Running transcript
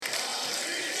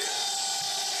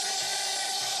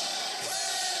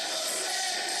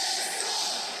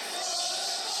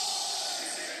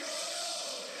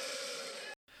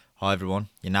Hi everyone,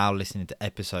 you're now listening to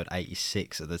episode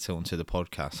 86 of the Tilton to the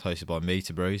podcast, hosted by me,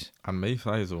 to Bruce. And me,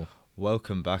 Faisal.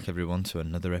 Welcome back everyone to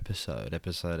another episode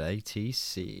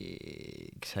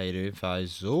 86. How you doing,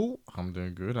 Faisal? I'm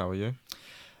doing good, how are you?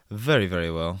 Very, very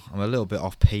well. I'm a little bit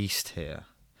off-piste here.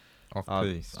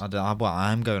 Off-piste?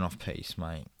 I am going off-piste,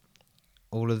 mate.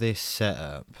 All of this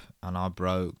setup, and I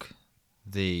broke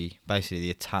basically the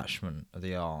attachment of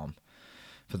the arm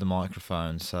for the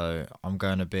microphone, so I'm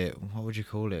going a bit, what would you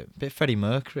call it? A bit Freddie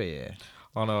Mercury here.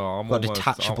 I know, I'm got almost, a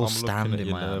detachable I'm stand looking at in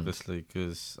you my hand. nervously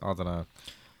because, I don't know,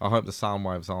 I hope the sound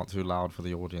waves aren't too loud for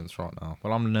the audience right now.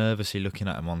 Well, I'm nervously looking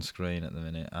at them on screen at the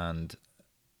minute, and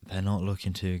they're not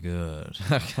looking too good.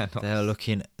 They're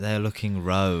looking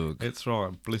rogue. It's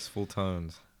right, blissful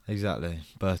tones. Exactly.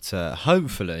 But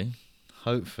hopefully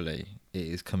it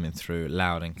is coming through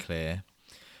loud and clear,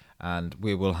 and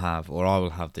I will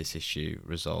have this issue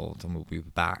resolved, and we'll be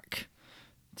back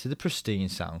to the pristine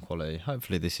sound quality.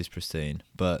 Hopefully this is pristine,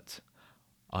 but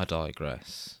I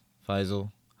digress.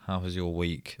 Faisal, how has your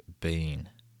week been,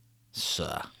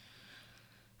 sir?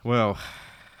 Well,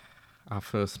 our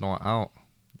first night out.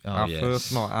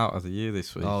 First night out of the year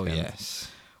this weekend. Oh, yes.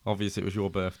 Obviously, it was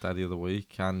your birthday the other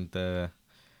week, and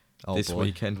this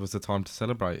weekend was the time to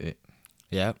celebrate it.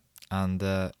 Yeah, and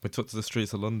we took to the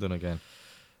streets of London again.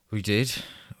 We did.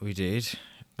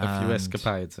 A few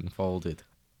escapades unfolded.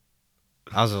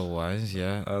 As always,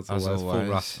 yeah. As always, full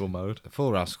rascal mode.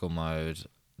 Full rascal mode.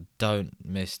 Don't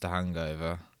miss the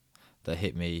hangover that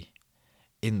hit me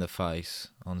in the face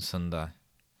on Sunday.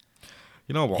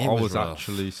 You know what? It I was was rough.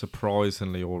 actually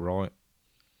surprisingly all right.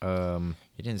 You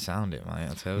didn't sound it, mate.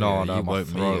 I'll tell you. No, you my woke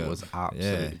me throat up. was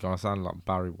absolutely gone. I sounded like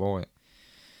Barry White.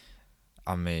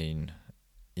 I mean,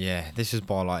 yeah, this was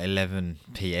by like 11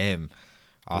 p.m.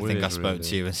 I think I spoke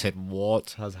to you and said,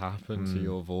 "What has happened to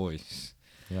your voice?"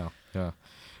 Yeah. It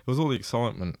was all the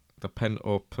excitement, the pent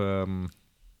up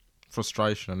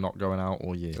frustration and not going out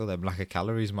all year. All them lack of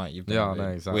calories, mate. You've been I know,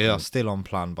 exactly. We are still on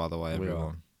plan, by the way,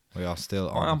 everyone. We are still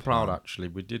on plan. I am proud, actually.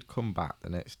 We did come back the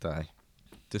next day,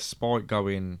 despite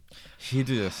going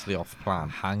hideously off plan.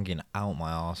 Hanging out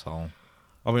my arsehole.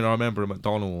 I mean, I remember at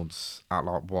McDonald's at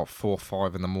 4 or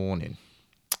 5 in the morning.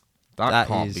 That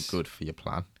can't be good for your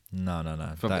plan. No.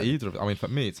 For either of, I mean, for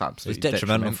me, it's absolutely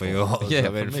detrimental for yours. Yeah, I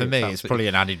mean, for me, it's probably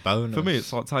an added bonus. For me,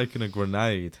 it's like taking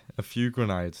a few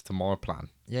grenades to my plan.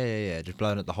 Yeah. Just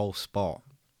blowing up the whole spot.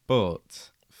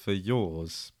 But for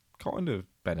yours, kind of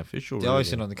beneficial. The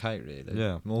icing on the cake, really.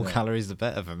 Yeah. More calories, the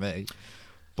better for me.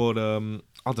 But I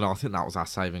don't know. I think that was our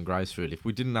saving grace, really. If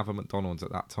we didn't have a McDonald's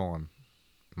at that time,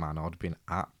 man, I'd have been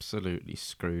absolutely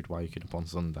screwed waking up on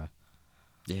Sunday.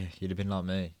 Yeah, you'd have been like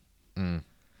me.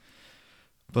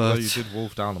 But you did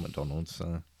wolf down the McDonald's,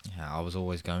 so. Yeah, I was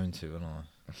always going to, wasn't I?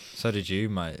 So did you,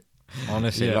 mate.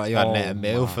 Honestly, like you hadn't ate a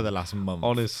meal for the last month.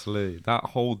 Honestly, that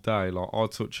whole day, like I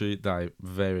took cheat day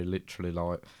very literally.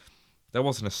 Like there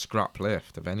wasn't a scrap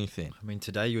left of anything. I mean,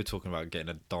 today you were talking about getting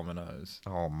a Domino's.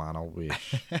 Oh man, I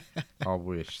wish. I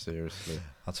wish, seriously.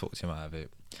 I'll talk to him out of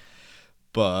it.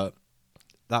 But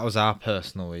that was our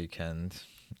personal weekend.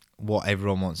 What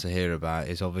everyone wants to hear about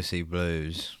is obviously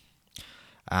blues.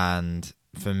 And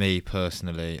for me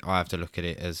personally, I have to look at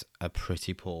it as a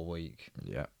pretty poor week.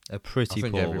 Yeah. A pretty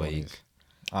poor week.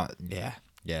 Yeah.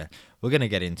 We're going to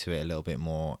get into it a little bit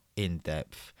more in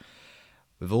depth.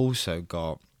 We've also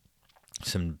got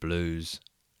some blues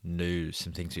news,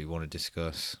 some things we want to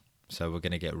discuss. So we're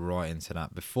going to get right into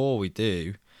that. Before we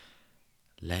do,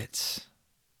 let's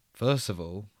first of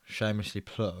all shamelessly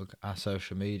plug our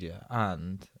social media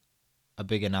and a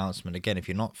big announcement. Again, if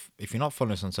you're not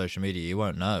following us on social media, you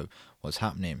won't know what's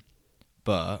happening.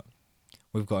 But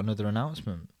we've got another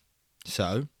announcement.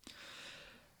 So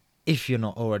if you're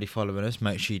not already following us,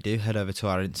 make sure you do head over to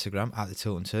our Instagram at the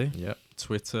Tilton 2. Yep.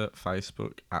 Twitter,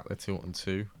 Facebook at the Tilton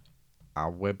 2.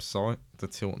 Our website,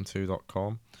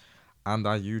 thetilton2.com, and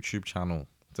our YouTube channel,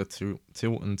 the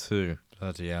Tilton 2.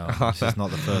 Bloody hell. This is not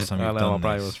the first time you've done this. I know, my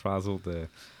brain was frazzled there.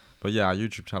 But yeah, our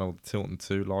YouTube channel, the Tilton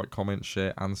 2. Like, comment,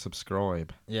 share, and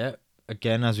subscribe. Yeah.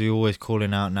 Again, as we always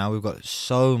calling out now, we've got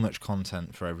so much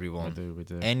content for everyone. We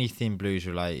do. Anything blues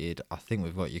related, I think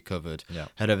we've got you covered. Yeah.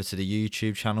 Head over to the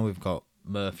YouTube channel. We've got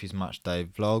Murphy's Match Day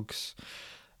Vlogs.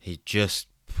 He just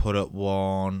put up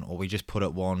one, or we just put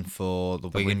up one for the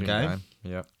Wigan game.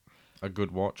 Yeah. A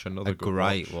good watch, a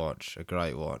great watch,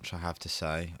 I have to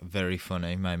say. Very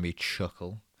funny, made me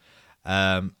chuckle.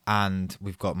 And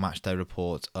we've got match day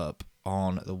reports up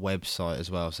on the website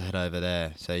as well, so head over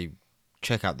there. So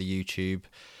check out the YouTube,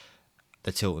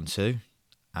 the Tilton 2,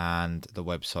 and the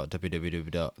website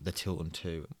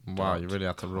www.thetilton2.com. Wow, you really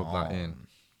had to rub that in.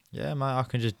 Yeah, mate, I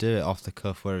can just do it off the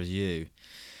cuff, whereas you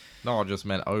No, I just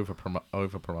meant over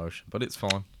promotion, but it's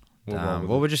fine.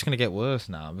 We're just going to get worse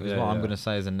now, because what I'm yeah. going to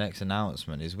say as the next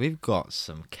announcement is we've got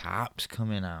some caps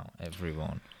coming out,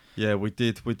 everyone. Yeah, we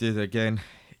did again.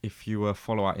 If you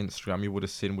follow our Instagram, you would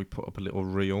have seen we put up a little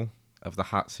reel of the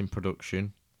hats in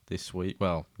production this week.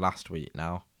 Well, last week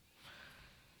now.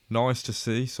 Nice to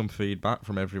see some feedback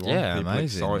from everyone. Yeah, People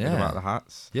amazing. excited about the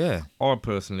hats. Yeah. I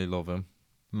personally love them.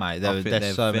 Mate, I think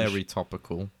they're so very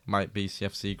topical. Make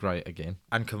BCFC great again.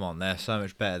 And come on, they're so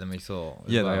much better than we thought.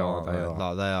 Yeah, they are.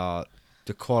 Like, they are.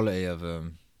 The quality of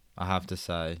them, I have to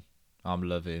say, I'm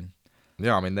loving.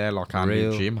 Yeah, I mean, they're like our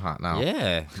new gym hat now.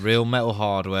 Yeah, real metal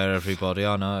hardware, everybody.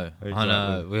 I know. Exactly. I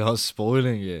know. We are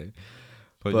spoiling you.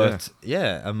 But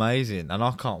yeah, amazing. And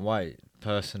I can't wait,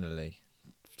 personally,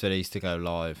 for these to go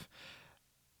live.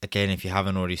 Again, if you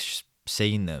haven't already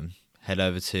seen them, head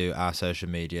over to our social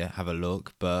media, have a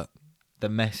look. But the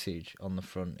message on the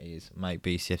front is make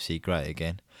BCFC great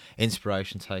again.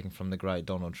 Inspiration taken from the great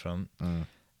Donald Trump.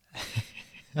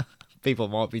 People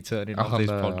might be turning off this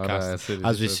podcast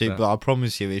as we speak, but I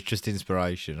promise you it's just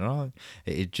inspiration, all right?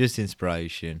 It is just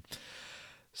inspiration.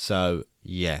 So,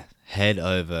 yeah, head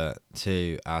over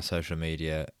to our social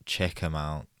media, check them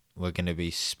out. We're going to be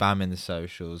spamming the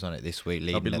socials on it this week.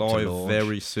 They'll be live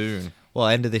very soon. Well,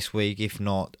 end of this week, if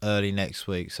not early next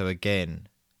week. So again,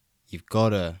 you've got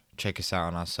to check us out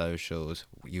on our socials.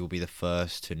 You'll be the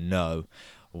first to know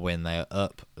when they are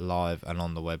up live and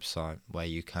on the website where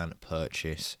you can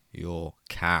purchase your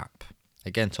cap.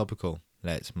 Again, topical.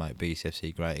 Let's make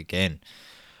BCFC great again.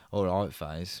 All right,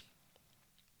 FaZe.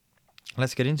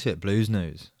 Let's get into it. Blues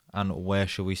news. And where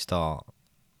shall we start?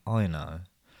 I know.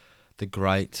 The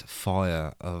Great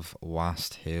Fire of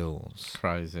Wast Hills.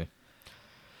 Crazy.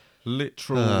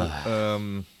 Literal, I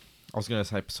was going to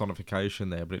say personification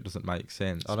there, but it doesn't make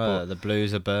sense. I know, the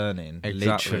Blues are burning.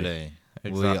 Exactly. Literally.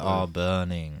 We are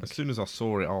burning. As soon as I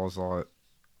saw it, I was like,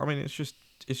 I mean, it's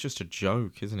just a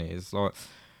joke, isn't it? It's like,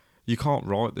 you can't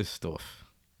write this stuff.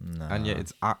 No. And yet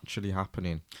it's actually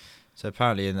happening. So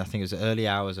apparently, I think it was the early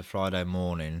hours of Friday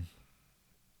morning,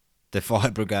 the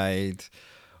fire brigade,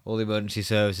 all the emergency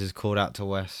services called out to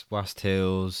Wast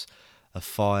Hills. A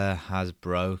fire has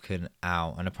broken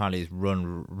out, and apparently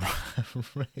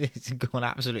it's gone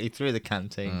absolutely through the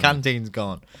canteen. Canteen's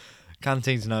gone.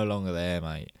 Canteen's no longer there,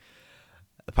 mate.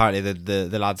 Apparently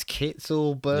the lads' kit's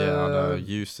all burned. Yeah, I know.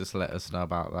 Eustace let us know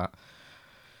about that.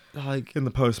 Like in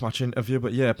the post-match interview,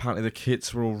 but yeah, apparently the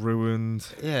kits were all ruined.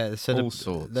 Yeah, so all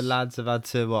sorts. The lads have had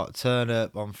to turn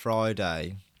up on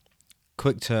Friday.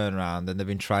 Quick turnaround, and they've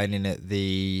been training at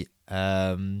the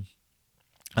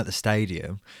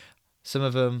stadium. Some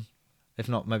of them, if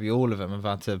not maybe all of them, have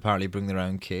had to apparently bring their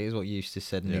own kit, is what Eustace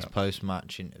said in his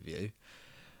post-match interview.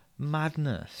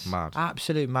 Madness. Mad.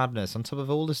 Absolute madness. On top of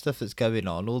all the stuff that's going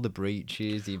on, all the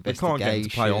breaches, the investigations. They can't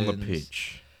get to play on the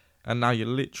pitch. And now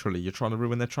you're trying to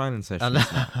ruin their training sessions.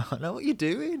 I know what you're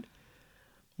doing.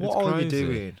 What are you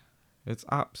doing? It's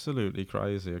absolutely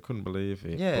crazy. I couldn't believe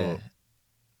it. Yeah.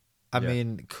 I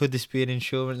mean, could this be an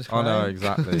insurance claim? I know,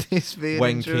 exactly. Could this be an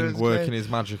Wenking working his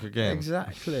magic again.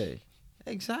 Exactly.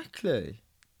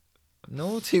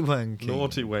 Naughty Wenking.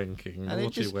 Naughty Wenking.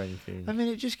 Wenking. I mean,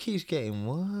 it just keeps getting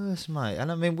worse, mate.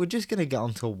 And I mean, we're just going to get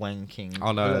onto Wenking.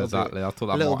 I know, exactly. I thought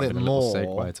that might have been a little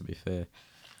segue, to be fair.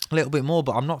 A little bit more,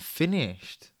 but I'm not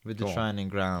finished with the training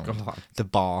ground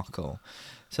debacle.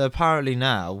 So apparently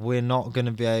now we're not going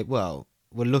to be able... Well,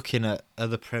 we're looking at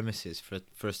other premises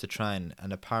for us to train,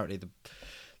 and apparently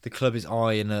the club is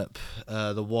eyeing up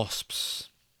the Wasps.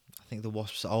 I think the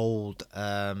Wasps' old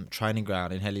training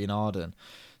ground in Helly and Arden.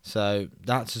 So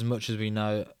that's as much as we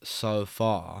know so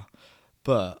far.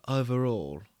 But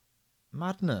overall,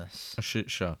 madness. A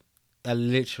shit show. A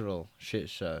literal shit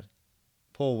show.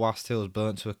 Poor Wast Hills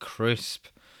burnt to a crisp.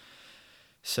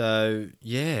 So,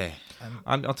 yeah.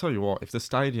 And I'll tell you what, if the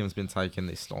stadium's been taking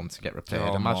this long to get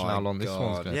repaired, imagine how long this one's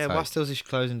going to take. Yeah, Wast Hills is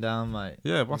closing down, mate.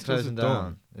 Yeah, Wast Hills is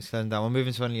done. It's closing down. We're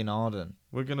moving to Henley and Arden.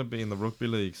 We're going to be in the rugby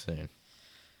league soon.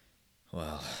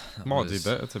 Well, might do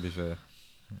better, to be fair.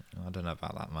 I don't know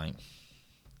about that, mate.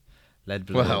 Lead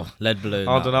balloon.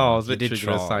 I don't know. I was literally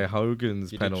going to say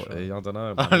Hogan's penalty. I don't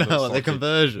know. I don't know. The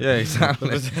conversion. Yeah,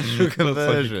 exactly. The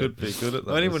conversion. Could be good at that.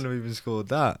 Well, anyone have even scored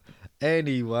that.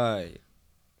 Anyway,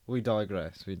 we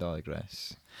digress.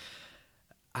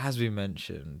 As we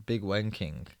mentioned, Big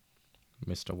Wenking.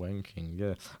 Mr. Wenking,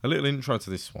 yeah. A little intro to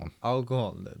this one. Oh, go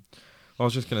on then. I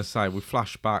was just going to say, we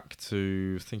flash back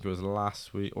to, I think it was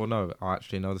last week, or no, I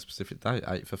actually know the specific date,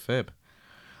 8th of Feb,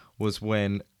 was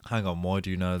when... Hang on, why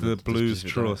do you know the Blues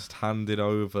Trust handed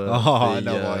over I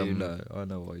know why you know.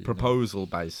 Proposal,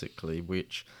 basically,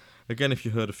 which, again, if you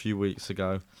heard a few weeks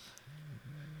ago,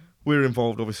 we're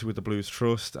involved obviously with the Blues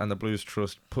Trust, and the Blues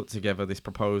Trust put together this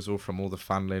proposal from all the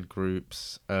fan-led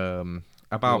groups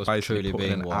about basically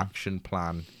putting an action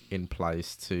plan in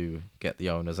place to get the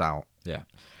owners out. Yeah.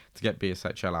 To get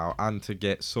BSHL out and to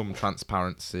get some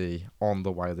transparency on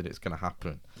the way that it's going to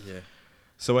happen. Yeah.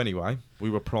 So anyway, we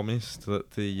were promised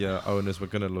that the owners were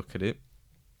going to look at it.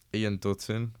 Ian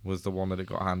Dutton was the one that it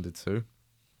got handed to.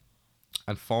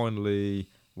 And finally,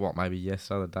 maybe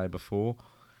yesterday, the day before,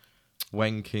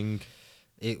 Wenking...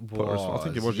 I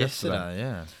think it was yesterday,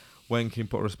 yeah. Wenking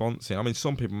put a response in. I mean,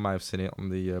 some people may have seen it on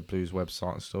the Blues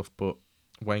website and stuff, but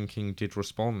Wenking did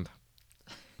respond.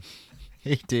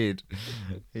 He did.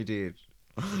 He did.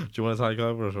 Do you want to take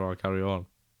over or shall I carry on?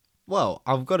 Well,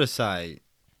 I've got to say,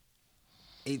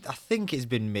 I think it's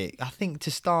been mixed. I think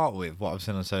to start with, what I've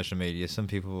seen on social media, some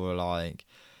people were like,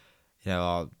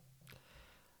 I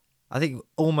think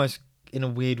almost in a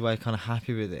weird way kind of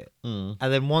happy with it. And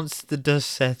then once the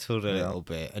dust settled a little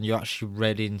bit and you actually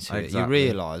read into it, you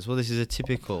realise, well, this is a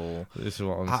typical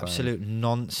absolute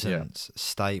nonsense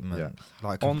statement.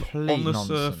 Like complete nonsense. On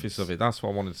the surface of it, that's what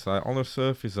I wanted to say. On the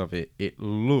surface of it, it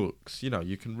looks,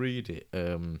 you can read it,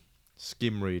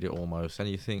 skim read it almost, and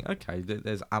you think, okay,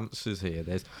 there's answers here.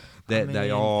 They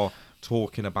are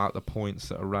talking about the points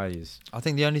that are raised. I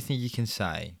think the only thing you can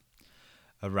say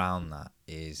around that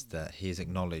is that he has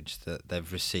acknowledged that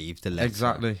they've received the letter.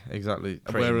 Exactly.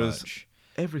 Whereas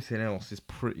everything else is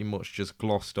pretty much just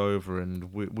glossed over,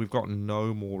 and we've got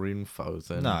no more info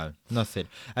than... No, nothing.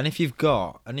 And if you've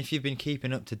been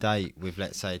keeping up to date with,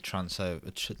 let's say, the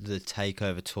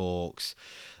takeover talks,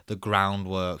 the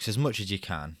groundworks, as much as you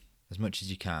can,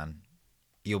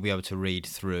 you'll be able to read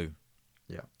through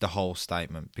the whole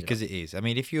statement, because it is. I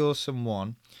mean, if you're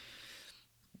someone...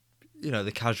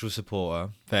 the casual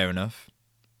supporter, fair enough.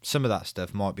 Some of that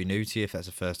stuff might be new to you if that's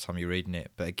the first time you're reading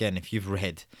it. But again, if you've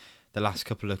read the last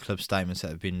couple of club statements that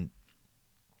have been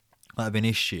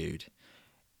issued,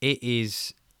 it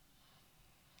is,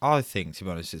 I think, to be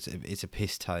honest, it's a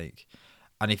piss take.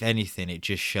 And if anything, it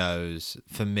just shows,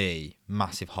 for me,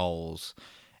 massive holes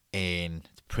in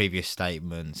previous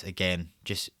statements. Again,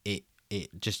 it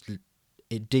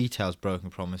details broken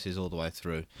promises all the way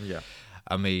through. Yeah.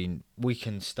 I mean, I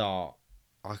can start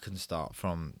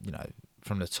from,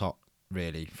 from the top,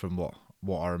 really, from what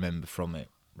I remember from it,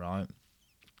 right?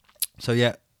 So,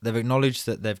 yeah, they've acknowledged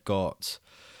that they've got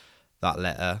that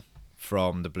letter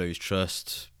from the Blues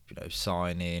Trust,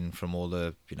 signing from all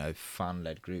the,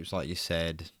 fan-led groups, like you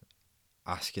said,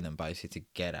 asking them basically to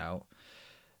get out.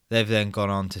 They've then gone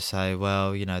on to say,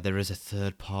 well, there is a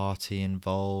third party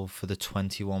involved for the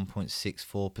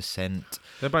 21.64%.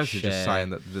 They're basically just saying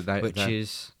that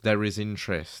there is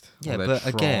interest. Yeah, but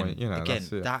again,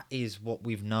 that is what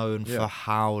we've known for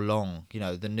how long?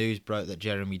 The news broke that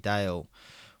Jeremy Dale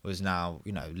was now,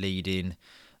 leading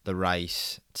the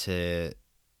race to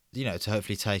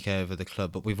hopefully take over the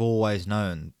club. But we've always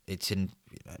known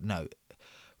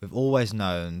We've always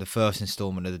known the first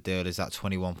instalment of the deal is that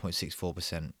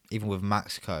 21.64%. Even with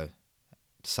Maxco,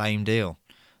 same deal.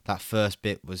 That first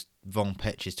bit was Von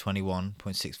Petch's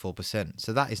 21.64%.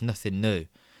 So that is nothing new.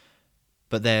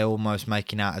 But they're almost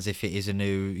making out as if it is a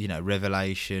new,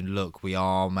 revelation. Look, we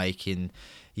are making,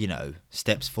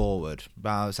 steps forward.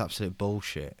 Wow, it's absolute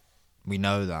bullshit. We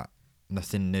know that.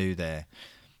 Nothing new there.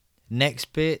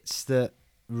 Next bits that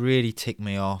really ticked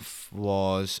me off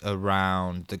was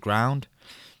around the ground.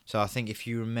 So I think if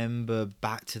you remember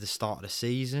back to the start of the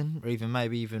season, or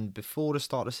even before the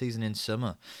start of the season in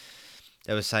summer,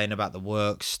 they were saying about the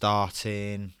work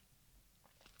starting,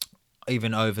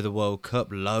 even over the World Cup,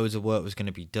 loads of work was going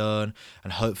to be done,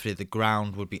 and hopefully the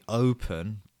ground would be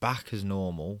open, back as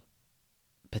normal,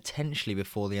 potentially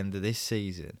before the end of this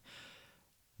season.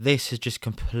 This has just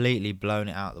completely blown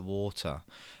it out of the water,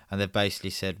 and they've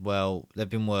basically said, well, they've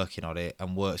been working on it,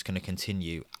 and work's going to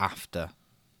continue after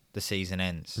the season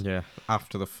ends. Yeah,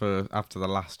 after the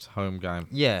last home game.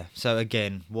 Yeah, so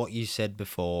again, what you said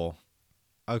before,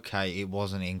 okay, it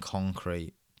wasn't in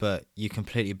concrete, but you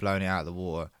completely blown it out of the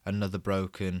water. Another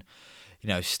broken,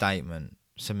 statement,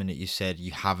 something that you said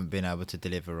you haven't been able to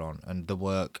deliver on, and the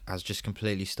work has just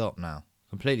completely stopped now.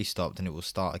 Completely stopped, and it will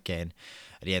start again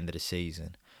at the end of the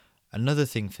season. Another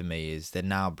thing for me is they're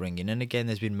now bringing, and again,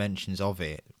 there's been mentions of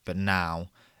it, but now,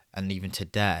 and even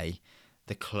today,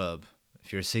 the club,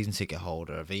 if you're a season ticket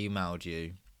holder, have emailed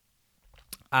you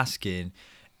asking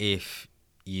if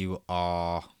you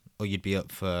are, or you'd be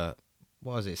up for,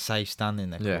 safe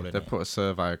standing, they're calling it. They've put a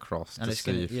survey across to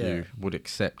see if you would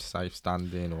accept safe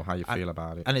standing or how you feel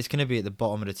about it. And it's going to be at the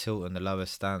bottom of the Tilton, the lower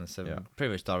stand, so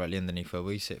pretty much directly underneath where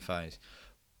we sit, phase.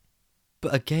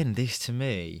 But again, this to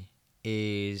me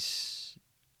is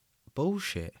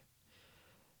bullshit.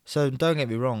 So don't get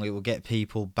me wrong, it will get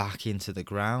people back into the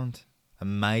ground.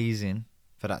 Amazing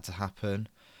for that to happen.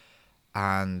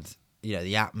 And, you know,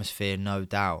 the atmosphere, no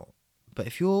doubt. But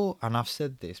if you're, and I've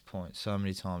said this point so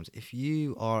many times, if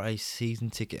you are a season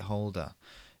ticket holder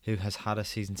who has had a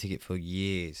season ticket for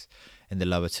years in the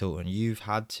lower Tilton, you've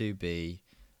had to be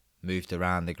moved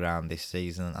around the ground this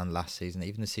season and last season,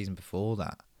 even the season before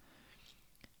that.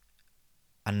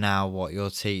 And now what, your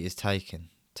seat is taken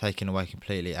away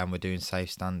completely, and we're doing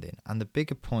safe standing. And the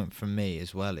bigger point from me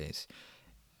as well is,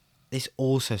 this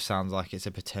also sounds like it's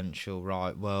a potential,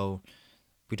 right, well,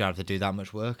 we don't have to do that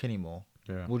much work anymore.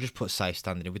 Yeah. We'll just put safe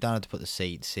standing in. We don't have to put the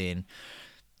seats in.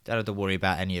 Don't have to worry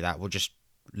about any of that. We'll just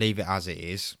leave it as it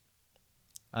is.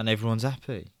 And everyone's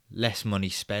happy. Less money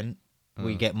spent.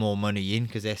 We get more money in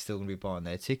because they're still going to be buying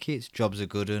their tickets. Jobs are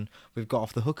good and we've got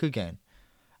off the hook again.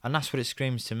 And that's what it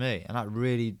screams to me. And that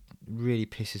really, really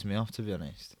pisses me off, to be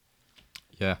honest.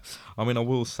 Yeah. I mean, I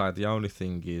will say the only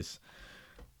thing is,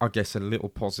 I guess, a little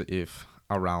positive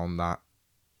around that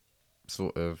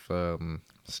sort of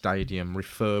stadium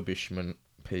refurbishment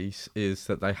piece is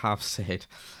that they have said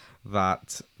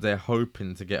that they're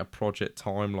hoping to get a project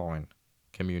timeline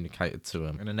communicated to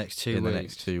them in the next 2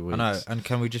 weeks. I know. And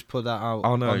can we just put that out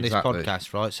on this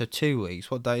podcast, right? So 2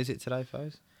 weeks. What day is it today,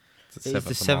 Foz? It's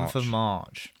the 7th of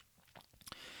March.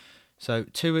 So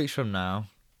 2 weeks from now.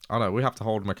 I know, we have to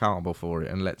hold them accountable for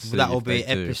it, and let's see. That will be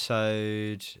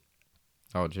episode...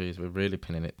 Oh, geez, we're really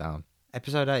pinning it down.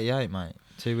 Episode 88, mate.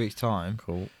 2 weeks' time.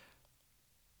 Cool.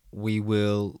 We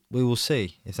will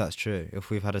see if that's true. If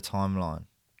we've had a timeline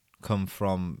come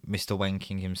from Mr.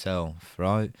 Wenking himself,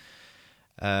 right?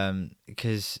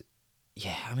 Because,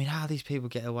 yeah, I mean, how these people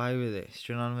get away with this?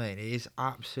 Do you know what I mean? It is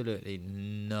absolutely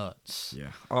nuts.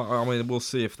 Yeah. I mean, we'll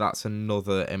see if that's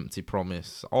another empty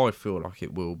promise. I feel like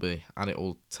it will be, and it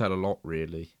will tell a lot,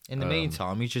 really. In the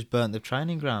meantime, he's just burnt the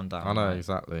training ground down. I know, mate.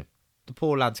 exactly. The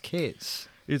poor lad's kits.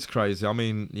 It's crazy. I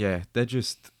mean, yeah, they're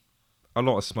just a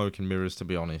lot of smoke and mirrors, to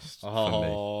be honest.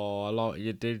 Oh, I like what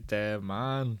you did there,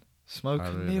 man. Smoke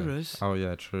and mirrors. Oh,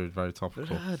 yeah, true. Very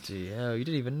topical. Bloody hell, you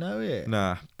didn't even know it.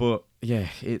 Nah, but, yeah,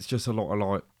 it's just a lot of,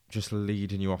 like, just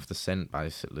leading you off the scent,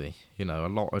 basically. You know, a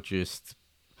lot of just,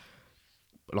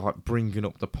 like, bringing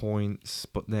up the points,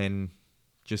 but then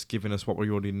just giving us what we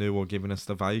already knew or giving us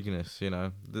the vagueness, you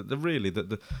know.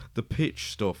 The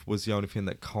pitch stuff was the only thing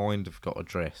that kind of got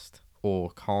addressed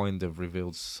or kind of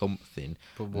revealed something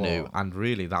new. And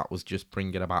really, that was just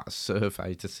bringing about a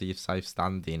survey to see if safe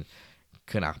standing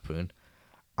can happen.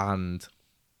 And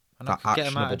that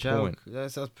actionable point.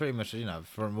 That's pretty much, you know,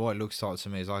 from what it looks like to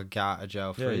me, is like a get out of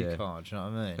jail free card. Do you know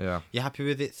what I mean? Yeah. You're happy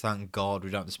with it? Thank God we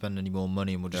don't have to spend any more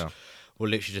money, and we'll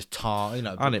literally just tar, you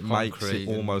know. And it makes it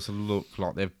almost look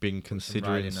like they've been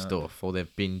considering stuff, or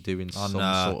they've been doing some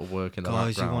sort of work in the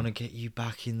background. Guys, we want to get you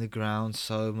back in the ground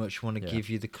so much. We want to give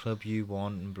you the club you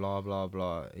want, and blah blah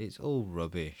blah. It's all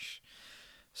rubbish.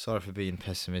 Sorry for being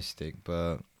pessimistic,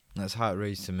 but that's how it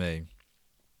reads to me.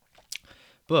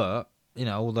 But, you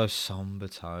know, all those somber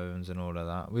tones and all of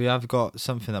that, we have got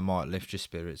something that might lift your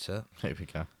spirits up. Here we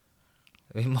go.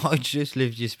 It might just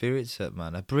lift your spirits up,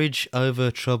 man. A bridge over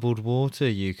troubled water,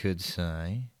 you could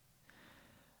say.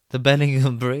 The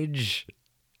Bellingham Bridge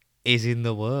is in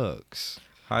the works.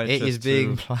 It is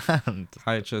being planned.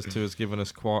 HS2 has given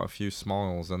us quite a few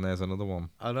smiles, and there's another one.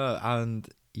 I know, and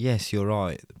yes, you're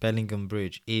right. Bellingham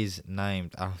Bridge is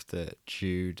named after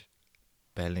Jude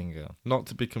Bellingham. Not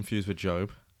to be confused with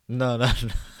Job. No.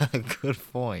 Good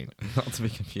point. Not to be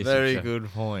confused Very with Job. good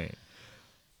point.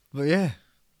 But yeah,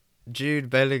 Jude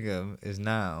Bellingham is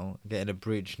now getting a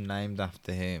bridge named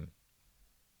after him.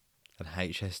 And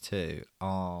HS2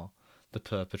 are the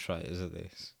perpetrators of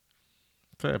this.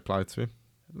 Fair play to him.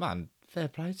 Man, fair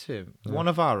play to him. Yeah. One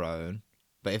of our own.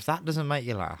 But if that doesn't make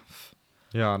you laugh...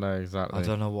 Yeah, I know, exactly. I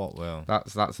don't know what will.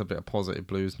 That's a bit of positive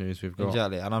Blues news we've got.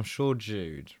 Exactly, and I'm sure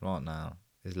Jude, right now,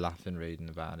 is laughing reading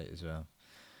about it as well.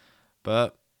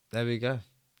 But, there we go.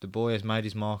 The boy has made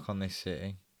his mark on this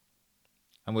city.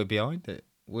 And we're behind it.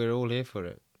 We're all here for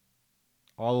it.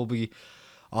 I'll be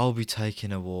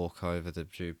taking a walk over the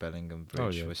Jude Bellingham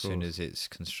Bridge as soon as it's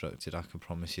constructed. I can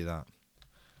promise you that.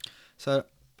 So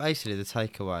basically, the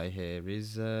takeaway here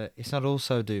is it's not all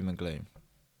so doom and gloom.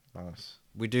 Nice.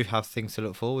 We do have things to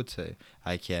look forward to,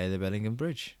 aka the Bellingham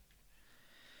Bridge.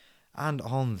 And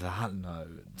on that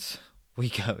note, we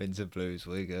go into Blues.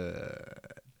 We go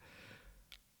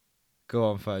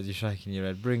on, Foz, you're shaking your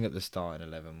head. Bring up the starting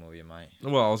 11, will you, mate?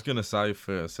 Well, I was going to say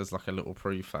first, as like a little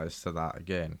preface to that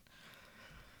again.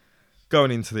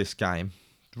 Going into this game,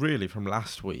 really from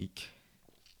last week,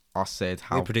 I said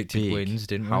how we predicted wins,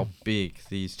 didn't we? How big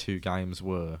these two games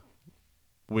were.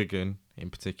 Wigan in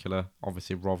particular,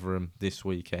 obviously Rotherham this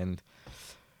weekend.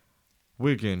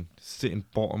 Wigan sitting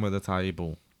bottom of the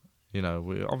table. You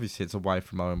know, obviously it's away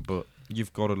from home, but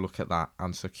you've got to look at that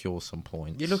and secure some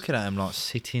points. You're looking at them like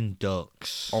sitting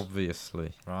ducks.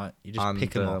 Obviously. Right? You just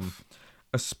pick them off.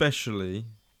 Especially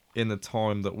in the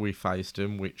time that we faced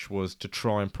them, which was to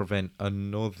try and prevent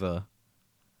another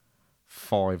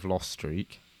 5-loss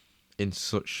streak in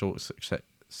such short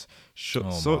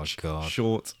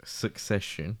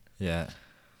succession. Yeah.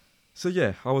 So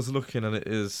yeah, I was looking at it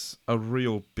as a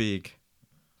real big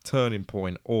turning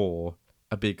point or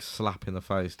a big slap in the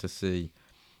face to see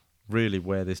really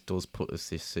where this does put us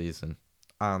this season.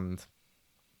 And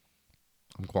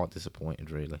I'm quite disappointed,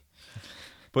 really.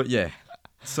 But yeah,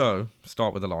 so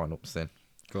start with the lineups then.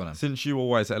 Go on then. Since you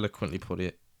always eloquently put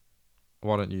it,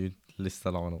 why don't you list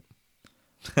the lineup?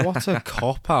 What a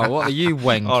cop-out. What are you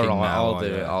wanking All right, now?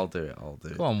 I'll do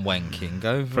it. Go on, wanking.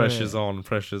 Go for Pressure's it.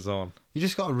 Pressure's on. You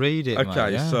just got to read it, Okay,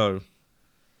 mate, yeah? so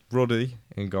Ruddy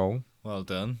in goal. Well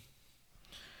done.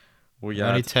 We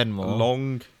Only had 10 more.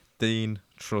 Long, Dean,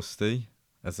 Trusty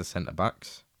as the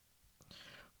centre-backs.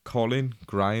 Colin,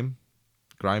 Graham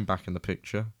back in the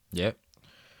picture. Yep.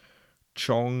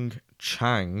 Chong,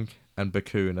 Chang and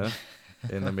Bakuna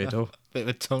in the middle. Bit of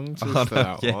a tongue twister,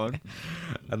 that yeah. one.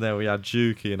 And then we had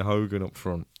Juki and Hogan up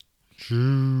front.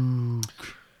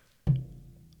 Juke.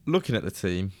 Looking at the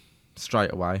team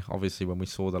straight away, obviously when we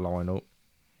saw the lineup,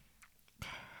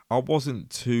 I wasn't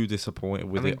too disappointed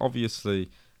with it. Obviously,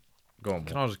 go on.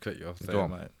 Can I just cut you off there, Go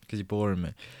on. mate? Because you're boring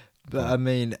me. But I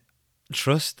mean,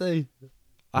 Trusty.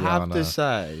 I have to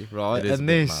say, right, It is and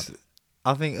a bit this, mad.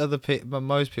 I think other people, but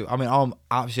most people, I mean, I'm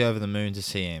absolutely over the moon to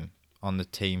see him on the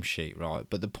team sheet, right?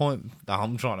 But the point that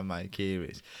I'm trying to make here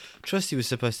is, Trusty was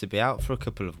supposed to be out for a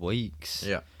couple of weeks.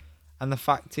 Yeah. And the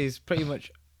fact is, pretty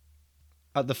much,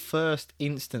 at the first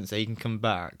instance that he can come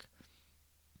back,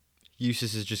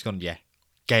 Eustace has just gone, yeah,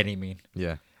 get him in.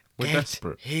 Yeah. We're Get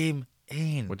desperate. him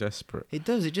in. We're desperate. It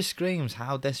does. It just screams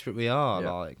how desperate we are,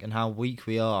 Yeah. like, and how weak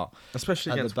we are.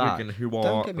 Especially at against the back. Wigan, who Don't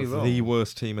are get me the wrong.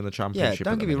 worst team in the Yeah, Championship.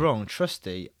 don't at get the me minute. wrong.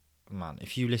 Trusty, man,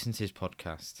 if you listen to his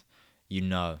podcast, you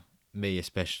know, me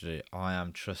especially, I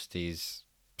am Trusty's,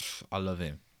 I love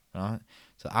him, right?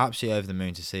 So absolutely over the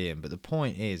moon to see him. But the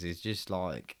point is just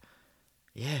like,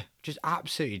 yeah, just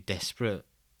absolutely desperate.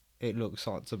 It looks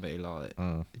like to me, like,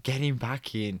 get him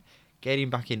back in.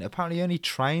 Apparently he only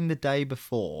trained the day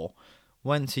before,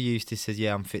 went to Eustace, said,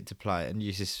 yeah, I'm fit to play, and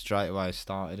Eustace straight away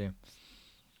started him.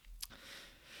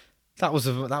 That was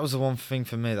the one thing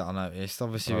for me that I noticed.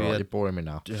 Obviously, All we right, had... you're boring me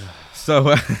now.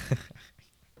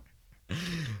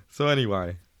 So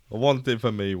anyway, one thing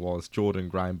for me was Jordan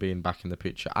Graham being back in the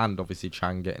picture and obviously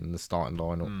Chang getting the starting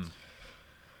lineup.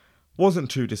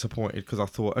 Wasn't too disappointed because I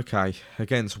thought, okay,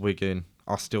 against Wigan,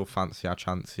 I still fancy our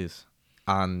chances.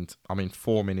 And, I mean,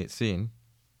 4 minutes in,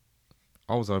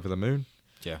 I was over the moon.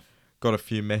 Yeah. Got a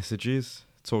few messages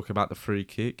talking about the free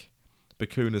kick.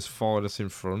 Bakuna's fired us in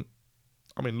front.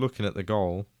 I mean, looking at the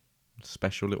goal,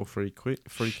 special little free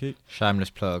kick. Shameless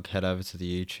plug, head over to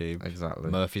the YouTube. Exactly.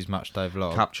 Murphy's Matchday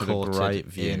Vlog. Captured a caught great it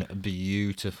view. in a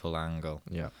beautiful angle.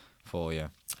 Yeah. For you.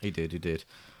 He did.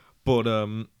 But,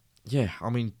 yeah, I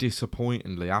mean,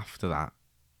 disappointingly after that.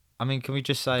 I mean, can we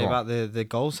just say about the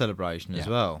goal celebration as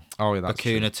well? Oh, yeah, that's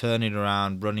Bakuna true. turning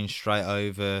around, running straight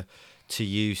over to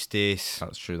Eustace.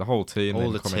 That's true. The whole team. All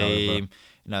then the coming team. over. You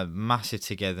know, massive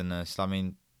togetherness. I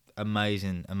mean,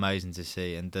 amazing to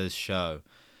see, and does show,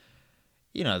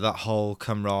 you know, that whole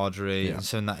camaraderie and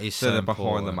something that is so they're important.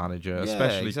 behind the manager, Yeah,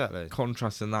 especially exactly.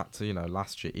 contrasting that to, you know,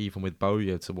 last year, even with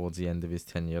Bowyer towards the end of his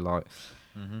tenure, like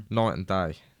night and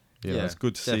day. You know, it's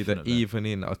good to see that definitely. even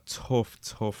in a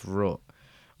tough rut,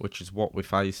 which is what we're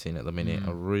facing at the minute,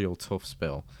 a real tough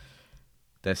spell,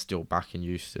 they're still back in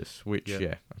Eustace, which,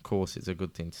 of course, it's a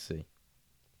good thing to see.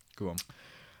 Go on.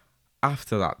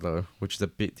 After that, though, which is a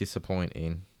bit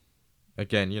disappointing,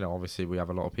 again, you know, obviously we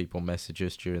have a lot of people message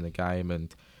us during the game,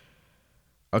 and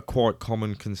a quite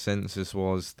common consensus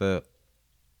was that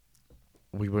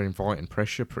we were inviting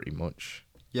pressure pretty much.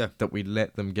 Yeah. That we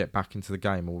let them get back into the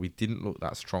game, or we didn't look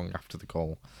that strong after the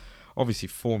goal. Obviously,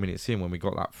 4 minutes in, when we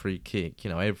got that free kick,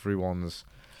 you know, everyone's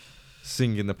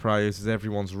singing the praises.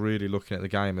 Everyone's really looking at the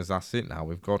game as that's it now.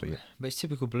 We've got it. But it's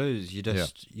typical Blues. You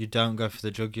don't go for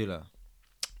the jugular.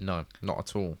 No, not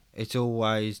at all. It's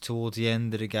always towards the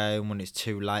end of the game when it's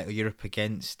too late or you're up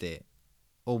against it,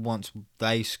 or once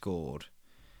they scored.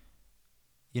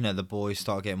 You know, the boys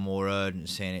start getting more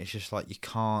urgency, and it's just like, you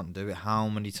can't do it. How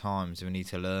many times do we need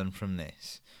to learn from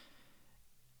this?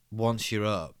 Once you're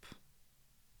up,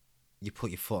 you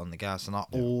put your foot on the gas, and I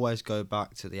always go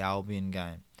back to the Albion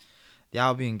game. the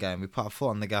Albion game, we put our foot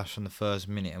on the gas from the first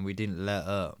minute and we didn't let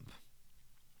up.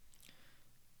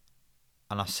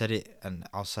 And I said it, and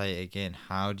I'll say it again.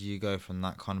 How do you go from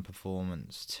that kind of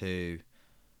performance to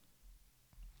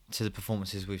the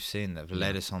performances we've seen that have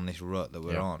led us on this rut that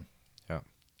we're on? Yeah.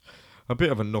 A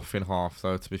bit of a nothing half,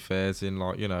 though, to be fair. As in,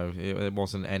 like, you know, it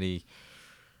wasn't any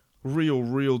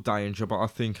real danger, but I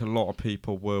think a lot of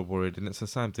people were worried, and it's the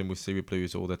same thing we see with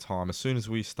Blues all the time. As soon as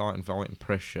we start inviting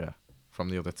pressure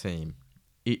from the other team,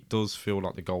 it does feel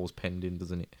like the goal's pending,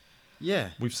 doesn't it?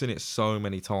 Yeah. We've seen it so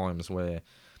many times where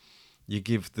you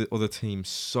give the other team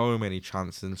so many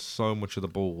chances and so much of the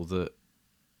ball that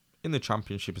in the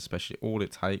Championship especially, all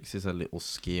it takes is a little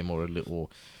skim or a little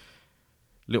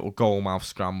goal mouth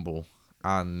scramble.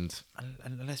 And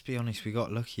let's be honest, we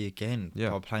got lucky again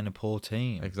by playing a poor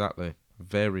team. Exactly.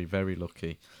 Very, very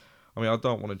lucky. I mean, I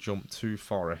don't want to jump too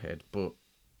far ahead, but,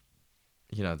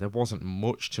 you know, there wasn't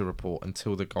much to report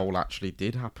until the goal actually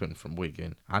did happen from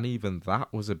Wigan. And even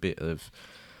that was a bit of,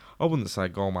 I wouldn't say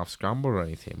goalmouth scramble or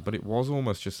anything, but it was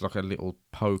almost just like a little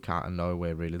poke out of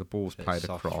nowhere, really. The ball's played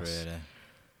across. Really.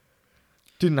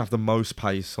 Didn't have the most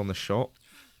pace on the shot,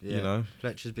 you know.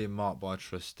 Fletcher's being marked by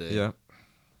Trusty. Yeah.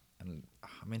 And,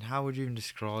 I mean, how would you even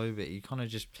describe it? You kind of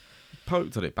just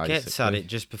poked at it, basically. Gets at it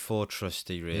just before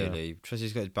Trusty, really. Yeah.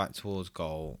 Trusty's got his back towards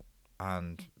goal,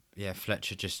 and,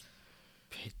 Fletcher just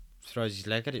throws his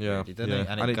leg at it, really, doesn't he?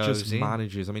 And it goes just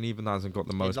manages. I mean, even though it hasn't got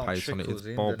the most pace on it, it's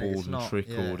bobbled and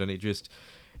trickled, and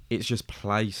it's just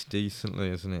placed decently,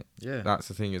 isn't it? Yeah. That's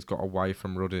the thing, it's got away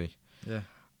from Ruddy. Yeah.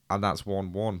 And that's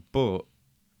 1-1. But,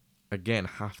 again,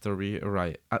 have to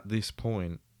reiterate, at this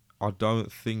point, I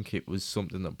don't think it was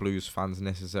something that Blues fans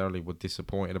necessarily were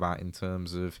disappointed about in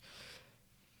terms of,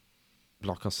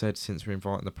 like I said, since we're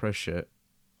inviting the pressure,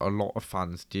 a lot of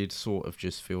fans did sort of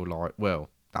just feel like, well,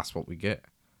 that's what we get.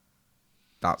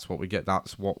 That's what we get.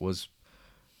 That's what was...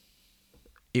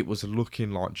 It was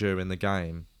looking like during the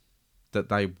game that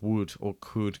they would or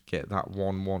could get that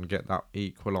 1-1, get that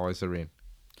equaliser in.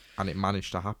 And it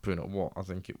managed to happen at what? I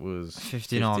think it was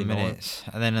 59 minutes.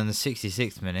 And then in the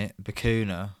 66th minute,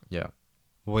 Bacuna Yeah.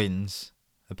 wins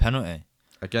a penalty.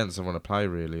 Against the run of play,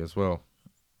 really, as well.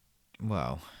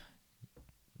 Well,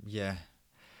 yeah.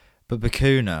 But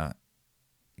Bacuna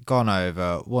gone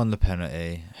over, won the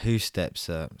penalty. Who steps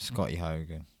up? Scotty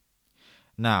Hogan.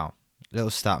 Now,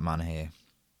 little stat man here.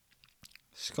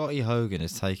 Scotty Hogan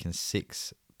has taken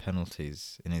 6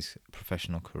 penalties in his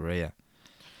professional career,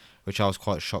 which I was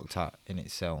quite shocked at in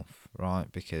itself,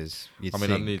 right? Because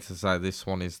I need to say this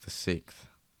one is the 6th.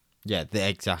 Yeah,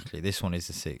 exactly. This one is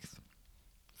the 6th.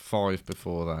 5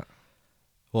 before that.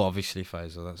 Well, obviously,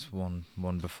 Faisal, that's one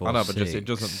before. I know, but 6. It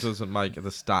doesn't make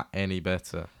the stat any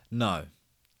better. No.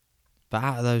 But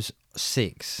out of those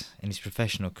 6 in his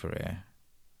professional career,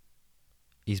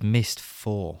 he's missed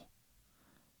 4.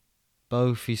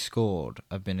 Both he scored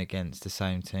have been against the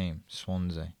same team,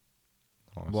 Swansea.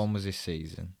 Nice. One was this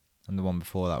season, and the one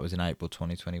before that was in April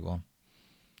 2021.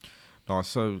 Nice.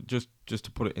 So just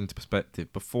to put it into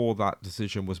perspective, before that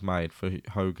decision was made for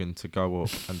Hogan to go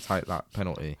up and take that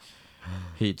penalty,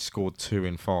 he'd scored 2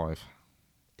 in 5.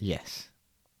 Yes.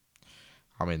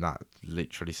 I mean, that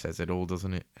literally says it all,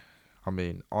 doesn't it? I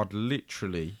mean, I'd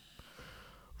literally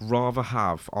rather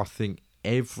have, I think,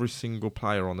 every single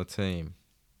player on the team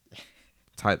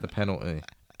take the penalty.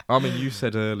 I mean, you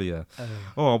said earlier,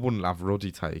 I wouldn't have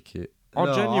Ruddy take it. I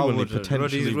genuinely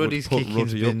potentially would put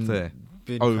Ruddy up there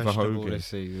over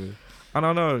Hogan. And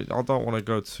I know I don't want to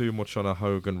go too much on a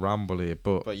Hogan ramble here,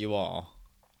 but you are.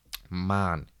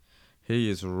 Man, he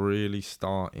is really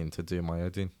starting to do my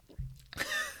head in.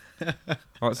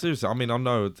 Like, seriously, I mean, I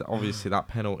know that obviously that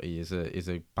penalty is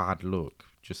a bad look,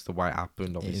 just the way it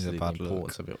happened, obviously the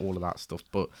importance of it, all of that stuff,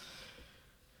 but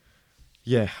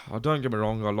yeah, I don't get me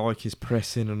wrong, I like his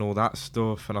pressing and all that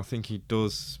stuff, and I think he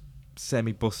does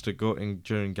semi-bust a gut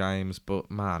during games, but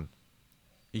man,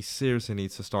 he seriously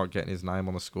needs to start getting his name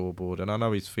on the scoreboard, and I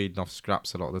know he's feeding off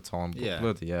scraps a lot of the time, but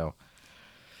bloody hell.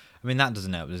 I mean, that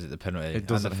doesn't help, does it, the penalty? It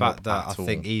doesn't help at all. And the fact that I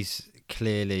think he's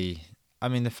clearly... I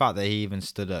mean, the fact that he even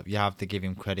stood up, you have to give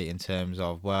him credit in terms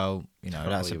of, well, you know,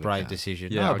 that's a brave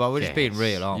decision. Yeah, no, but we're just being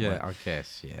real, aren't we? Yeah, I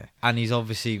guess, yeah. And he's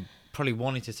obviously probably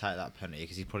wanted to take that penalty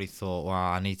because he probably thought, well,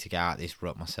 I need to get out of this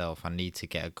rut myself. I need to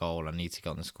get a goal. I need to get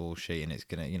on the score sheet, and it's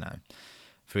going to, you know,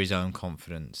 for his own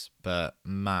confidence. But,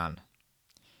 man,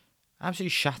 absolutely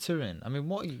shattering. I mean,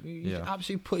 what he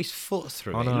absolutely put his foot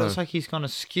through it. It looks like he's kind of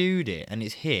skewed it, and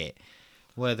it's hit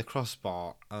where the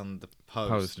crossbar and the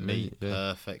post meet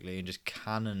perfectly and just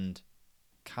cannoned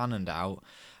out,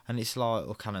 and it's like,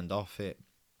 or cannoned off it.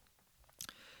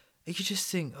 You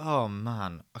just think, oh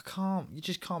man, you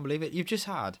just can't believe it. You've just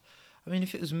had I mean,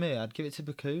 if it was me, I'd give it to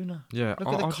Bakuna. Yeah, Look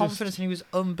at the confidence, and he was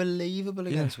unbelievable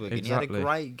against Wigan. Exactly. He had a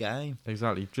great game.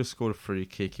 Exactly. Just scored a free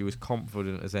kick. He was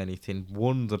confident as anything.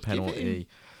 Won the penalty.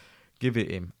 Give it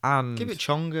him. And give it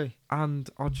Chongi. And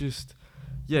I just...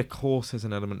 Yeah, of course there's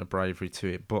an element of bravery to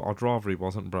it, but I'd rather he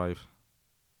wasn't brave.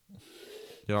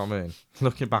 You know what I mean?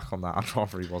 Looking back on that, I'd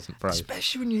rather he wasn't brave.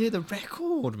 Especially when you hear the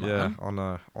record, man. Yeah, I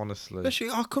know, honestly. Especially,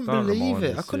 I couldn't believe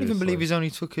it. I couldn't even believe he's only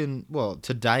taken,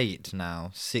 to date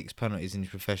now, 6 penalties in his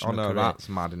professional career. That's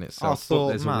mad in itself. I thought,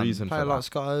 there's a reason for that. Like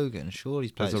Scott Hogan, sure,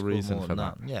 he's played a reason more for than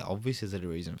that. Yeah, obviously there's a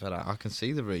reason for that. I can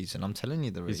see the reason. I'm telling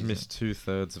you the reason. He's missed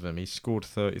 2/3 of them. He's scored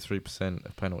 33%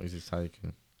 of penalties he's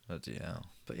taken. Bloody hell.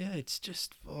 But yeah, it's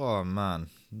just, oh man,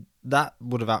 that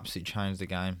would have absolutely changed the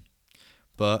game.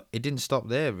 But it didn't stop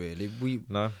there, really. We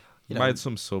made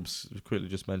some subs. Quickly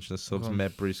just mention the subs.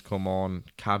 Mebry's come on.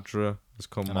 Kadra has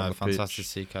come on the fantastic pitch. to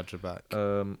see Kadra back.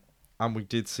 And we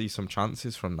did see some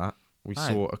chances from that. We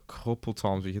saw a couple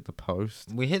times we hit the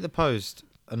post. We hit the post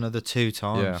another 2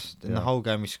 times. In the whole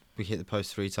game, we hit the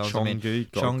post 3 times. Chongi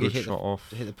got a good shot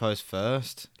off. Hit the post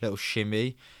first. Little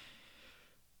shimmy.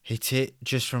 Hit it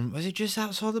just from... Was it just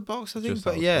outside the box, I think? Just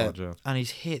outside. And he's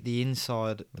hit the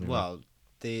inside... Yeah. Well,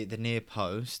 the near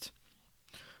post.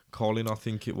 Colin, I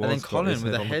think it was. And then Colin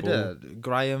with a header.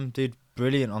 Graham did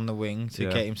brilliant on the wing to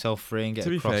get himself free and get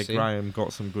a crossing. To be fair, Graham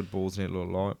got some good balls in it,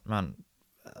 looked like. Man,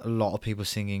 a lot of people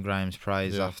singing Graham's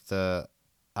praise after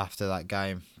that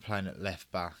game, playing at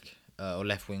left back, or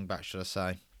left wing back, should I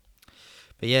say.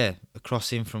 But yeah, a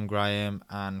crossing from Graham,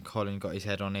 and Colin got his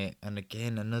head on it. And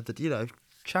again, another,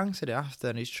 Chang said it after,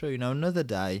 and it's true. Another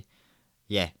day,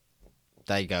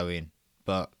 they go in.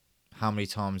 But how many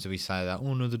times do we say that?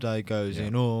 Oh, another day goes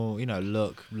in. Oh,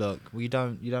 look. Well, you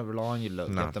don't rely on your luck.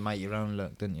 No. You have to make your own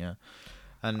luck, don't you?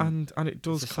 And it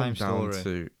does come down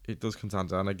to... It does come down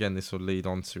to... And again, this will lead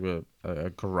on to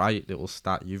a great little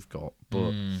stat you've got.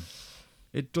 But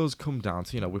it does come down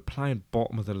to, we're playing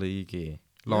bottom of the league here.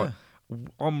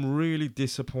 I'm really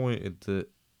disappointed that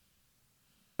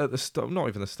at the start, not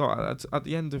even the start, at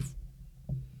the end of,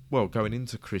 going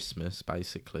into Christmas,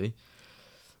 basically,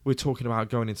 we're talking about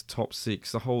going into top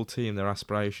 6. The whole team, their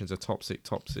aspirations are top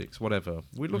 6, whatever.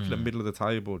 We're looking at middle of the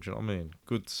table, do you know what I mean?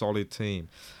 Good, solid team.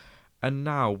 And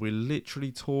now we're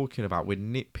literally talking about, we're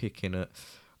nitpicking at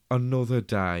another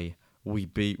day we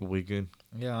beat Wigan.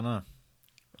 Yeah, I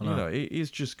know. It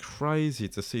is just crazy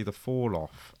to see the fall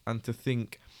off and to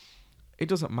think it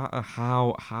doesn't matter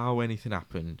how anything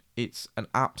happened. It's an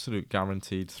absolute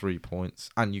guaranteed 3 points,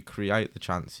 and you create the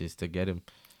chances to get them.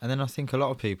 And then I think a lot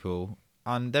of people,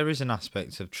 and there is an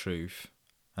aspect of truth,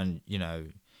 and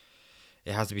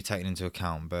it has to be taken into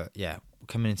account. But yeah,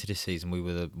 coming into this season, we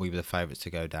were the favourites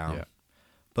to go down. Yeah.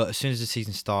 But as soon as the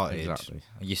season started,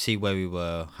 you see where we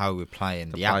were, how we were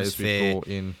playing, the atmosphere,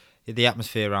 the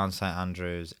atmosphere around St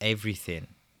Andrews, everything.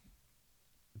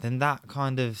 Then that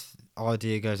kind of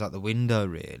idea goes out the window,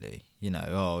 really.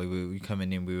 We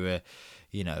coming in, we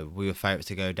were favourites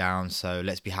to go down, so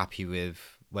let's be happy with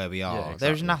where we are. Yeah, exactly.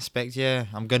 There's an aspect,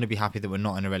 I'm going to be happy that we're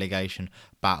not in a relegation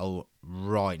battle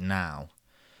right now.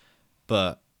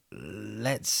 But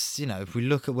let's, if we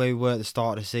look at where we were at the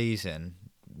start of the season,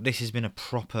 this has been a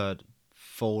proper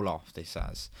fall off, this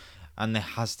has. And there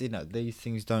has, these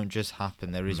things don't just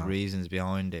happen. There is reasons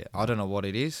behind it. I don't know what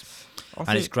it is.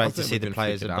 And it's great to see the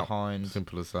players are behind.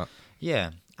 Simple as that.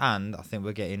 Yeah, and I think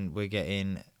we're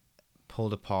getting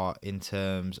pulled apart in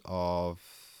terms of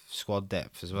squad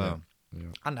depth as well. Yeah.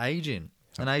 And ageing.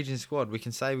 An aging squad. We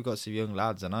can say we've got some young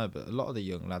lads, I know, but a lot of the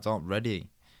young lads aren't ready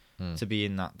to be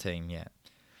in that team yet.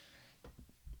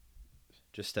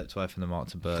 Just stepped away from the mic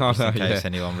to burp, just in case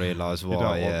anyone realised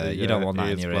why. You don't want that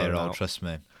in your ear roll, trust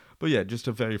me. But yeah, just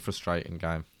a very frustrating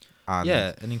game. And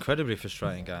an incredibly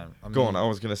frustrating game. Go on, I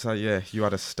was going to say, you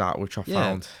had a stat which I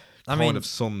found kind of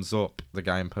sums up the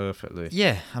game perfectly.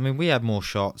 Yeah, we had more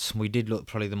shots. We did look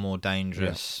probably the more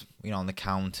dangerous, on the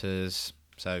counters.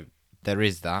 So there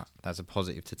is that. That's a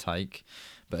positive to take.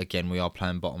 But again, we are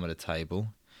playing bottom of the table.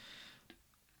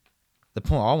 The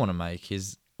point I want to make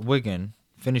is Wigan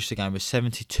finished the game with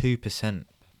 72%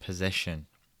 possession.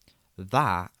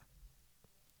 That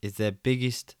is their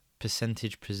biggest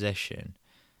percentage possession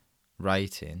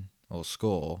rating or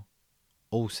score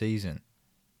all season.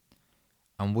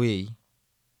 And we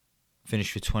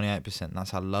finished with 28%.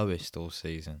 That's our lowest all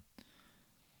season.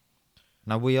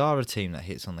 Now, we are a team that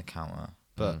hits on the counter,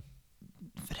 but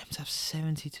for them to have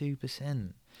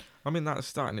 72%... that's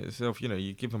starting itself.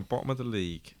 You give them bottom of the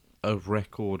league a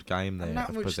record game there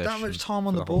of possession. That much time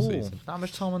on the ball. That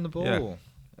much time on the ball.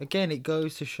 again, it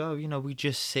goes to show, we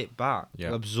just sit back,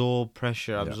 Yeah. absorb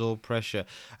pressure,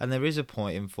 and there is a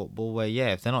point in football where,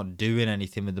 if they're not doing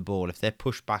anything with the ball, if they're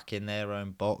pushed back in their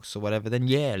own box or whatever, then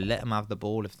let them have the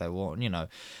ball if they want,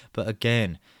 But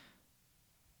again,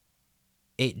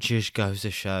 it just goes to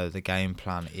show the game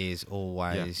plan is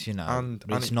always, and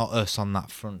it's not us on that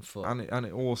front foot. And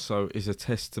it also is a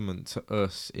testament to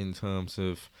us in terms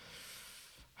of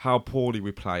how poorly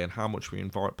we play and how much we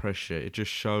invite pressure. It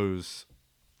just shows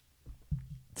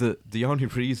that the only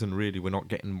reason really we're not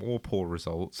getting more poor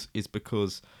results is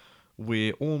because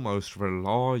we're almost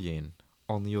relying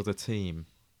on the other team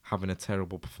having a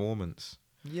terrible performance.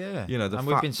 Yeah, and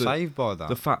we've been saved by that.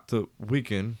 The fact that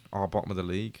Wigan are bottom of the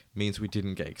league means we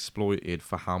didn't get exploited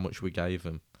for how much we gave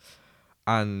them.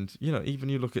 And, even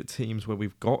you look at teams where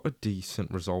we've got a decent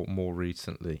result more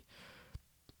recently,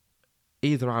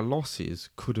 either our losses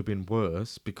could have been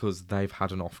worse because they've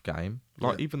had an off game.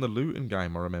 Even the Luton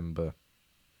game, I remember.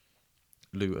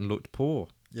 Luton looked poor.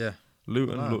 Yeah.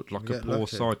 Luton looked like a poor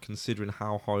side considering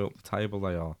how high up the table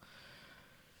they are.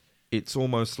 It's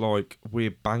almost like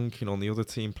we're banking on the other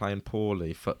team playing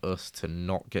poorly for us to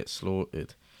not get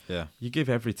slaughtered. Yeah. You give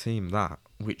every team that,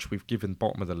 which we've given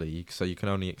bottom of the league, so you can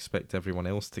only expect everyone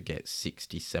else to get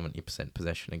 60-70%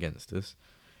 possession against us.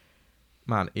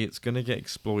 Man, it's going to get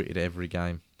exploited every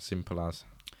game. Simple as.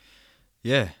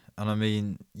 Yeah, and I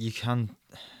mean,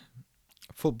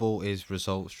 football is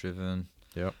results driven.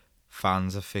 Yep.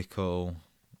 Fans are fickle.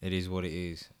 It is what it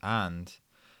is. And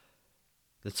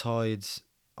the tides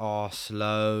are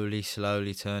slowly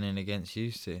turning against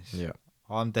Eustace. Yeah.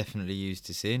 I'm definitely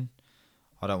Eustace in.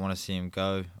 I don't want to see him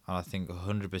go. And I think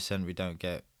 100% we don't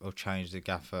get or change the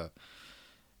gaffer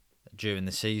during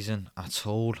the season at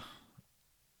all.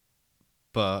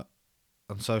 But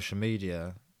on social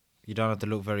media, you don't have to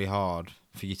look very hard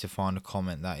for you to find a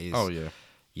comment that is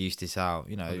Eustace out.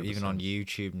 100%. Even on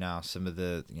YouTube now, some of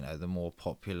the the more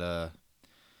popular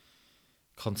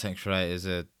content creators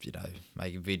are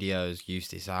making videos,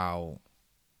 Eustace out.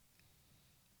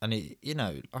 And it,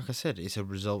 like I said, it's a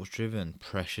results driven.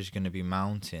 Pressure's going to be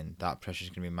mounting. That pressure's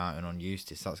going to be mounting on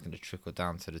Eustace. That's going to trickle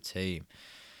down to the team.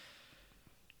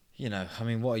 I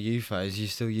mean, what are you, Faze? You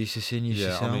still used to seeing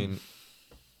Eustace out? I mean,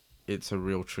 it's a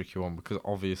real tricky one because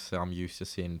obviously I'm used to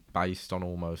seeing based on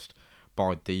almost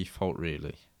by default,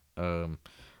 really.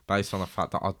 Based on the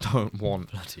fact that I don't want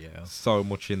so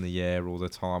much in the air all the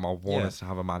time. I want us to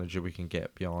have a manager we can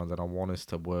get behind, and I want us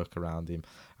to work around him.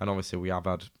 And obviously we have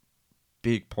had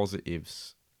big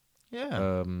positives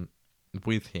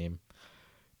with him.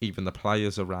 Even the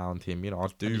players around him, I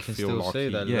do feel like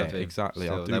exactly.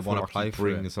 Still, I do feel like he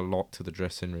brings a lot to the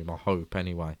dressing room, I hope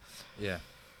anyway. Yeah.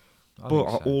 But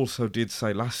I also did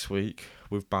say last week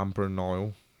with Bamber and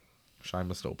Niall,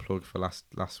 shameless little plug for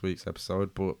last week's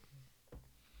episode, but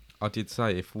I did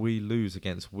say if we lose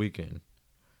against Wigan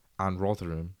and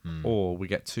Rotherham, or we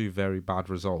get two very bad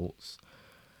results,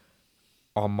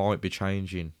 I might be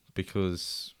changing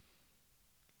because,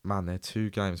 man, they're two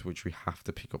games which we have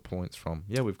to pick up points from.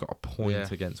 Yeah, we've got a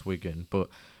point against Wigan, but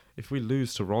if we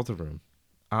lose to Rotherham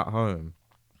at home,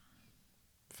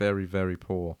 very, very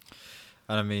poor.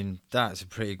 And I mean, that's a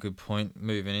pretty good point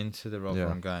moving into the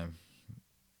Rotherham game.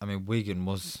 I mean, Wigan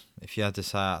was, if you had to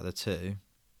say out of the two,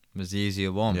 was the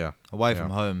easier one. Yeah. Away from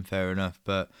home, fair enough.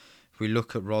 But if we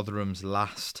look at Rotherham's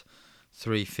last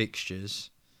 3 fixtures,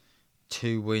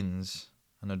 2 wins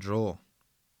and a draw.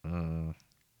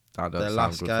 That does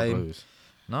sound good for Blues.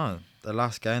 No, the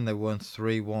last game they won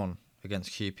 3-1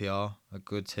 against QPR, a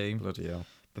good team. Bloody hell.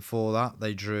 Before that,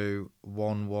 they drew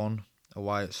 1-1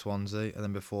 away at Swansea, and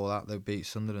then before that, they beat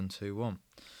Sunderland 2-1.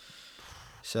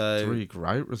 So 3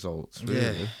 great results,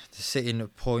 really. Yeah, to sit in a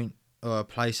point or a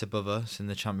place above us in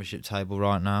the Championship table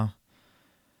right now,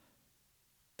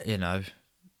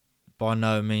 by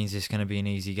no means is this going to be an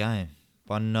easy game.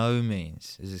 By no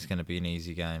means is this going to be an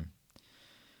easy game.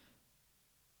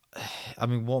 I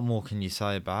mean, what more can you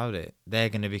say about it? They're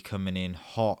going to be coming in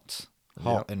hot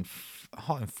in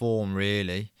form,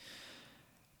 really.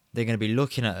 They're going to be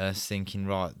looking at us thinking,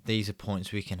 right, these are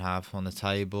points we can have on the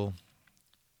table.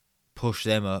 Push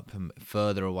them up and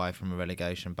further away from a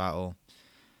relegation battle.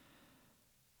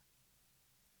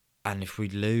 And if we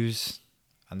lose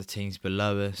and the teams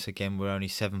below us, again, we're only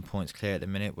 7 points clear at the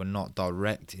minute. We're not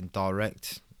in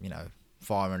direct,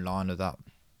 firing line of that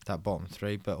bottom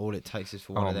 3, but all it takes is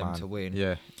for one of them to win.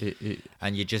 Yeah.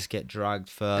 And you just get dragged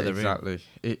further in. Exactly.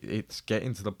 It's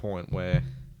getting to the point where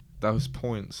those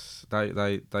points,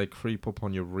 they creep up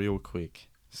on you real quick.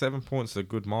 7 points is a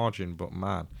good margin, but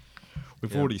man,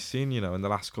 we've already seen, in the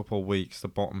last couple of weeks, the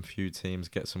bottom few teams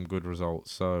get some good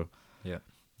results. So,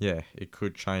 Yeah, it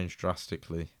could change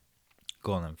drastically.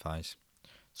 Go on then, Faze.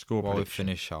 Score While we prediction.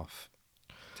 finish off,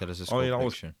 tell us a score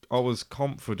prediction. I was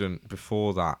confident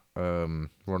before that run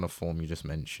of form you just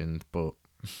mentioned, but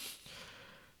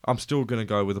I'm still going to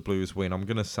go with the Blues win. I'm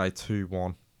going to say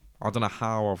 2-1. I don't know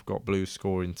how I've got Blues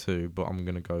scoring 2, but I'm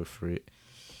going to go for it.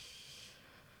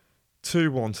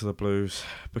 2-1 to the Blues.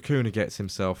 Bakuna gets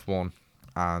himself one.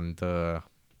 And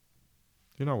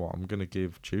you know what? I'm going to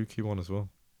give Chuki one as well.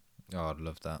 Oh, I'd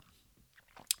love that.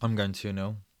 I'm going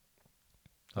 2-0.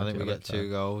 I think we get 2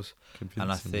 goals.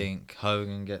 And I think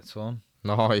Hogan gets one.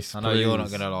 Nice. I know you're not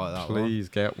going to like that one. Please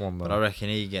get one, though. But I reckon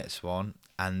he gets one.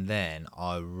 And then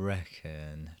I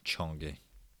reckon Chongi.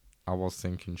 I was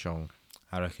thinking Chong.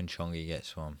 I reckon Chongi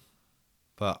gets one.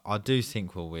 But I do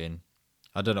think we'll win.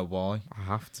 I don't know why. We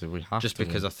have to Just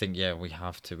because win. I think, we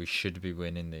have to. We should be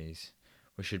winning these.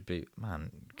 We should be...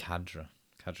 Man, Kadra.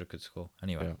 Kadra could score.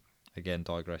 Anyway, Again,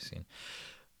 digressing.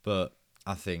 But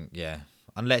I think,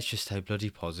 and let's just stay bloody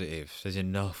positive. There's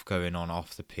enough going on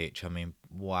off the pitch. I mean,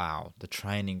 wow. The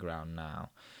training ground now.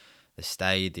 The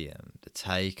stadium. The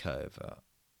takeover.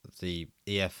 The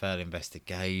EFL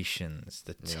investigations.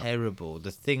 The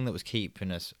thing that was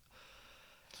keeping us...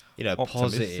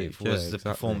 positive was the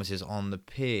performances on the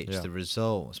pitch, the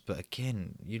results. But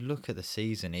again, you look at the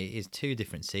season, it is 2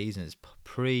 different seasons,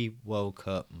 pre-World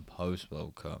Cup and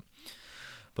post-World Cup.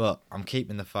 But I'm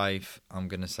keeping the faith. I'm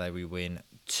going to say we win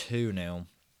 2-0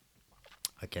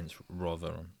 against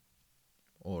Rotherham.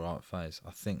 All right, Faze.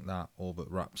 I think that all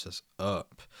but wraps us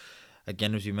up.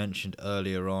 Again, as you mentioned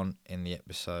earlier on in the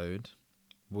episode,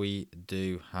 we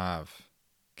do have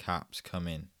caps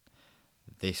coming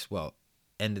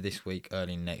end of this week,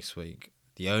 early next week.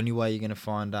 The only way you're going to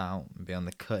find out and be on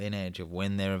the cutting edge of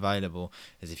when they're available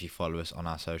is if you follow us on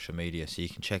our social media. So you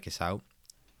can check us out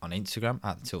on Instagram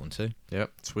at the Tilton 2.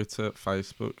 Yep, Twitter,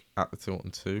 Facebook at the Tilton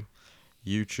 2,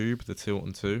 YouTube the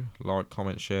Tilton 2. Like,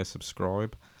 comment, share,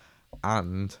 subscribe,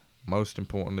 and most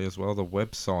importantly as well, the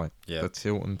website,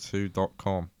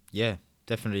 thetilton2.com. Yeah,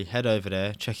 definitely head over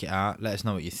there, check it out, let us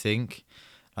know what you think.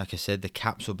 Like I said, the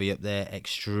caps will be up there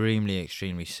extremely,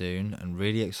 extremely soon, and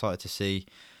really excited to see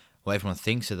what everyone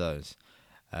thinks of those.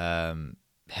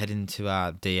 Head into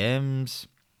our DMs,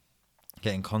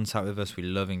 get in contact with us. We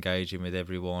love engaging with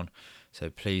everyone, so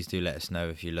please do let us know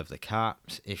if you love the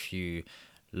caps, if you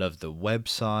love the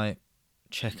website.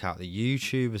 Check out the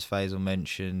YouTube, as Faisal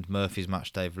mentioned. Murphy's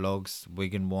Matchday Vlogs,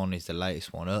 Wigan one is the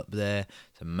latest one up there,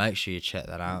 so make sure you check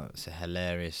that out. It's a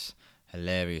hilarious,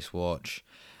 hilarious watch.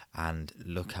 And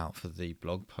look out for the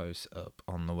blog posts up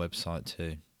on the website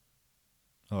too.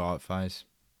 Alright, Faze.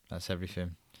 That's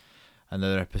everything.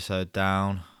 Another episode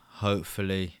down.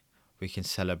 Hopefully we can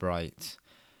celebrate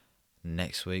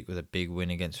next week with a big win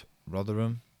against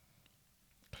Rotherham.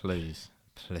 Please.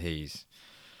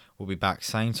 We'll be back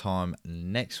same time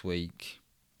next week.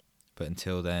 But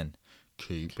until then,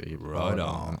 keep it right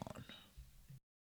on.